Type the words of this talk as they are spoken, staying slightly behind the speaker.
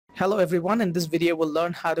Hello everyone, in this video we'll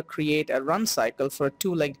learn how to create a run cycle for a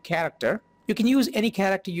two-legged character. You can use any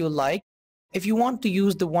character you like. If you want to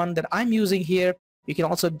use the one that I'm using here, you can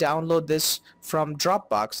also download this from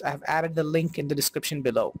Dropbox. I have added the link in the description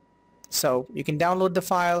below. So you can download the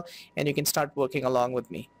file and you can start working along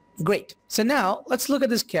with me. Great. So now let's look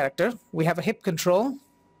at this character. We have a hip control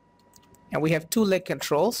and we have two leg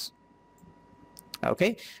controls.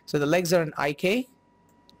 Okay, so the legs are in IK.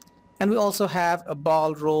 And we also have a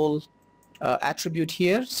ball roll attribute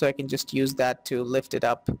here, so I can just use that to lift it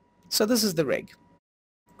up. So this is the rig.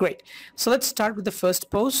 Great. So let's start with the first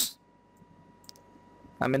pose.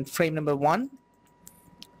 I'm in frame number 1.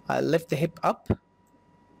 I'll lift the hip up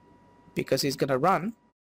because he's going to run.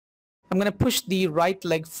 I'm going to push the right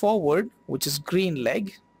leg forward, which is green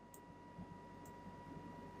leg.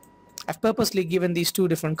 I've purposely given these two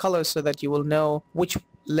different colors so that you will know which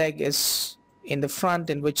leg is in the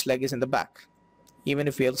front and which leg is in the back, even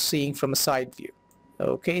if you're seeing from a side view.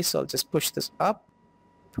 Okay, so I'll just push this up,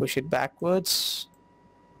 push it backwards,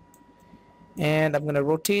 and I'm going to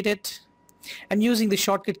rotate it. I'm using the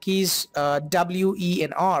shortcut keys W, E,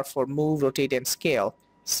 and R for move, rotate, and scale.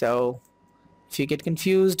 So if you get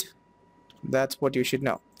confused, that's what you should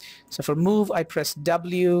know. So for move, I press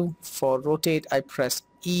W. For rotate, I press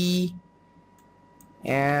E.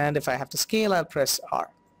 And if I have to scale, I'll press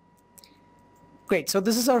R. Great, so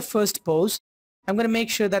this is our first pose. I'm going to make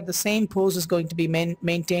sure that the same pose is going to be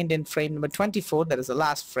maintained in frame number 24, that is the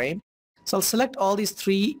last frame. So I'll select all these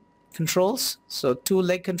three controls, so two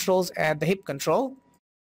leg controls and the hip control.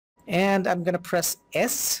 And I'm going to press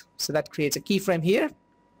S, so that creates a keyframe here.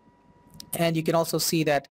 And you can also see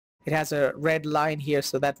that it has a red line here,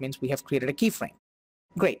 so that means we have created a keyframe.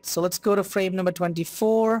 Great, so let's go to frame number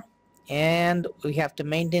 24, and we have to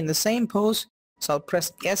maintain the same pose, so I'll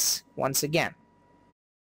press S once again.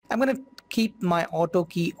 I'm going to keep my auto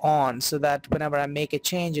key on so that whenever I make a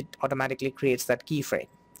change, it automatically creates that keyframe.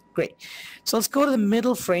 Great. So let's go to the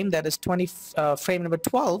middle frame, that is frame number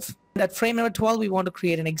 12. At frame number 12, we want to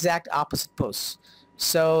create an exact opposite pose.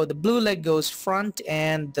 So the blue leg goes front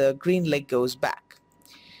and the green leg goes back.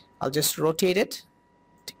 I'll just rotate it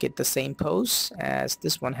to get the same pose as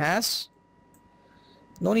this one has.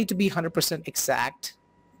 No need to be 100% exact.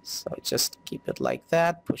 So just keep it like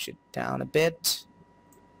that, push it down a bit.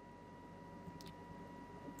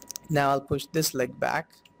 Now I'll push this leg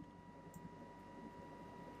back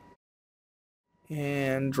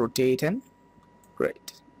and rotate in.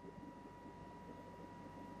 Great.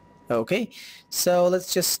 Okay, so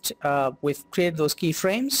let's just, we've created those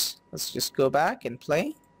keyframes. Let's just go back and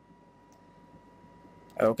play.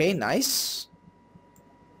 Okay, nice.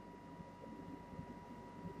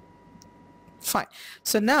 Fine.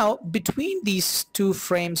 So now between these two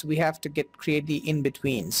frames we have to create the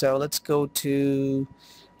in-between. So let's go to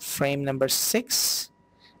frame number 6.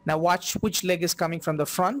 Now watch which leg is coming from the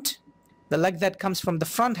front. The leg that comes from the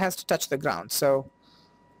front has to touch the ground. So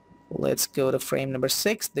let's go to frame number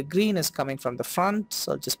 6. The green is coming from the front,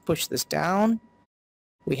 so I'll just push this down.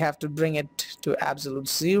 We have to bring it to absolute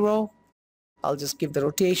 0. I'll just give the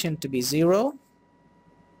rotation to be 0.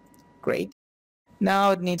 Great. Now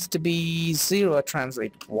it needs to be 0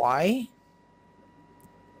 translate Y.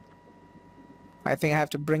 I think I have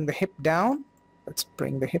to bring the hip down. Let's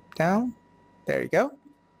bring the hip down. There you go.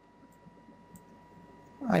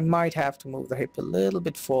 I might have to move the hip a little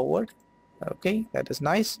bit forward. Okay, that is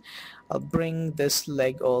nice. I'll bring this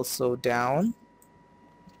leg also down.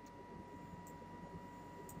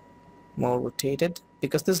 More rotated,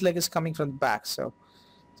 because this leg is coming from the back, so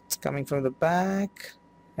it's coming from the back.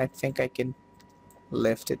 I think I can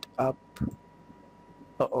lift it up.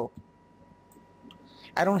 Uh-oh.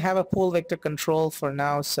 I don't have a pole vector control for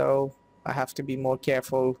now, so I have to be more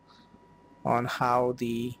careful on how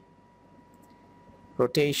the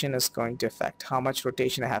rotation is going to affect, how much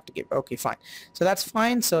rotation I have to give. Okay, fine. So that's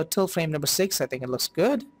fine. So till frame number 6, I think it looks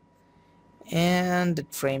good. And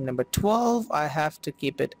at frame number 12, I have to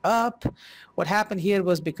keep it up. What happened here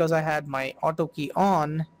was because I had my auto key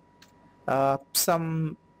on,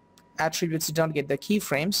 some attributes don't get the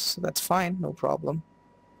keyframes, so that's fine, no problem.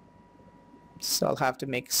 So I'll have to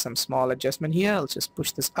make some small adjustment here. I'll just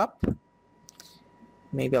push this up.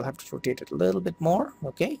 Maybe I'll have to rotate it a little bit more.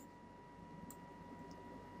 Okay.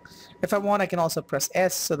 If I want, I can also press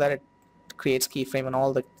S so that it creates keyframe on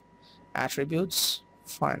all the attributes.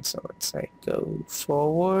 Fine, so let's say go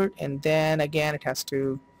forward, and then again it has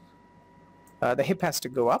to, the hip has to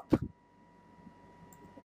go up.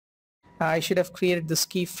 I should have created this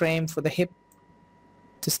keyframe for the hip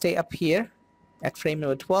to stay up here at frame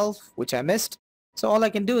number 12, which I missed. So all I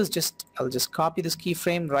can do is I'll just copy this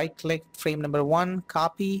keyframe, right click frame number 1,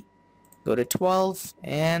 copy, go to 12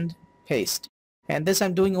 and paste. And this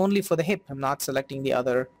I'm doing only for the hip. I'm not selecting the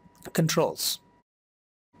other controls.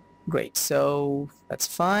 Great, so that's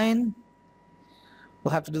fine.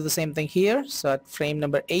 We'll have to do the same thing here. So at frame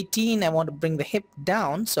number 18, I want to bring the hip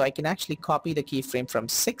down, so I can actually copy the keyframe from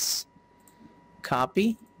 6,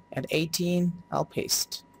 copy, and 18, I'll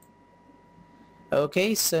paste.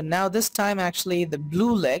 Okay, so now this time actually the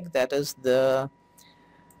blue leg, that is the,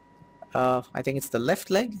 I think it's the left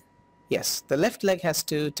leg. Yes, the left leg has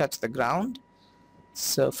to touch the ground.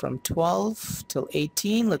 So from 12 till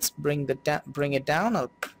 18, let's bring it down.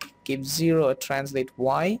 I'll give 0 a translate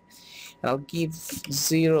Y, and I'll give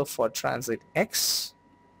 0 for translate X.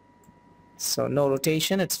 So no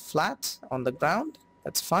rotation, it's flat on the ground.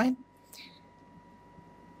 That's fine.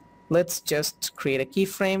 Let's just create a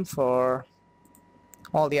keyframe for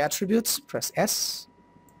all the attributes. Press S.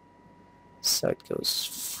 So it goes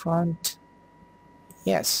front.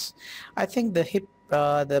 Yes, I think the hip,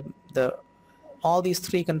 all these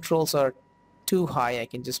 3 controls are too high. I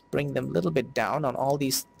can just bring them a little bit down on all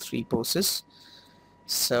these 3 poses.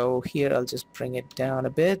 So here I'll just bring it down a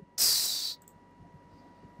bit.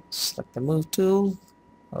 Select the move tool.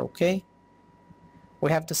 Okay.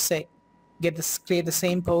 We have to create the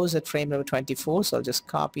same pose at frame number 24. So I'll just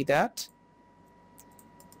copy that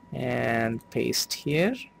and paste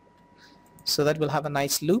here. So that will have a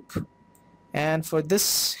nice loop. And for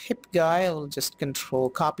this hip guy, I'll just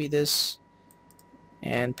copy this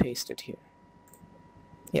and paste it here.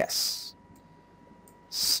 Yes.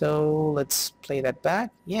 So let's play that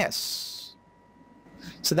back. Yes.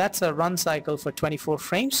 So that's a run cycle for 24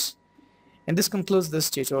 frames. And this concludes this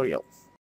tutorial.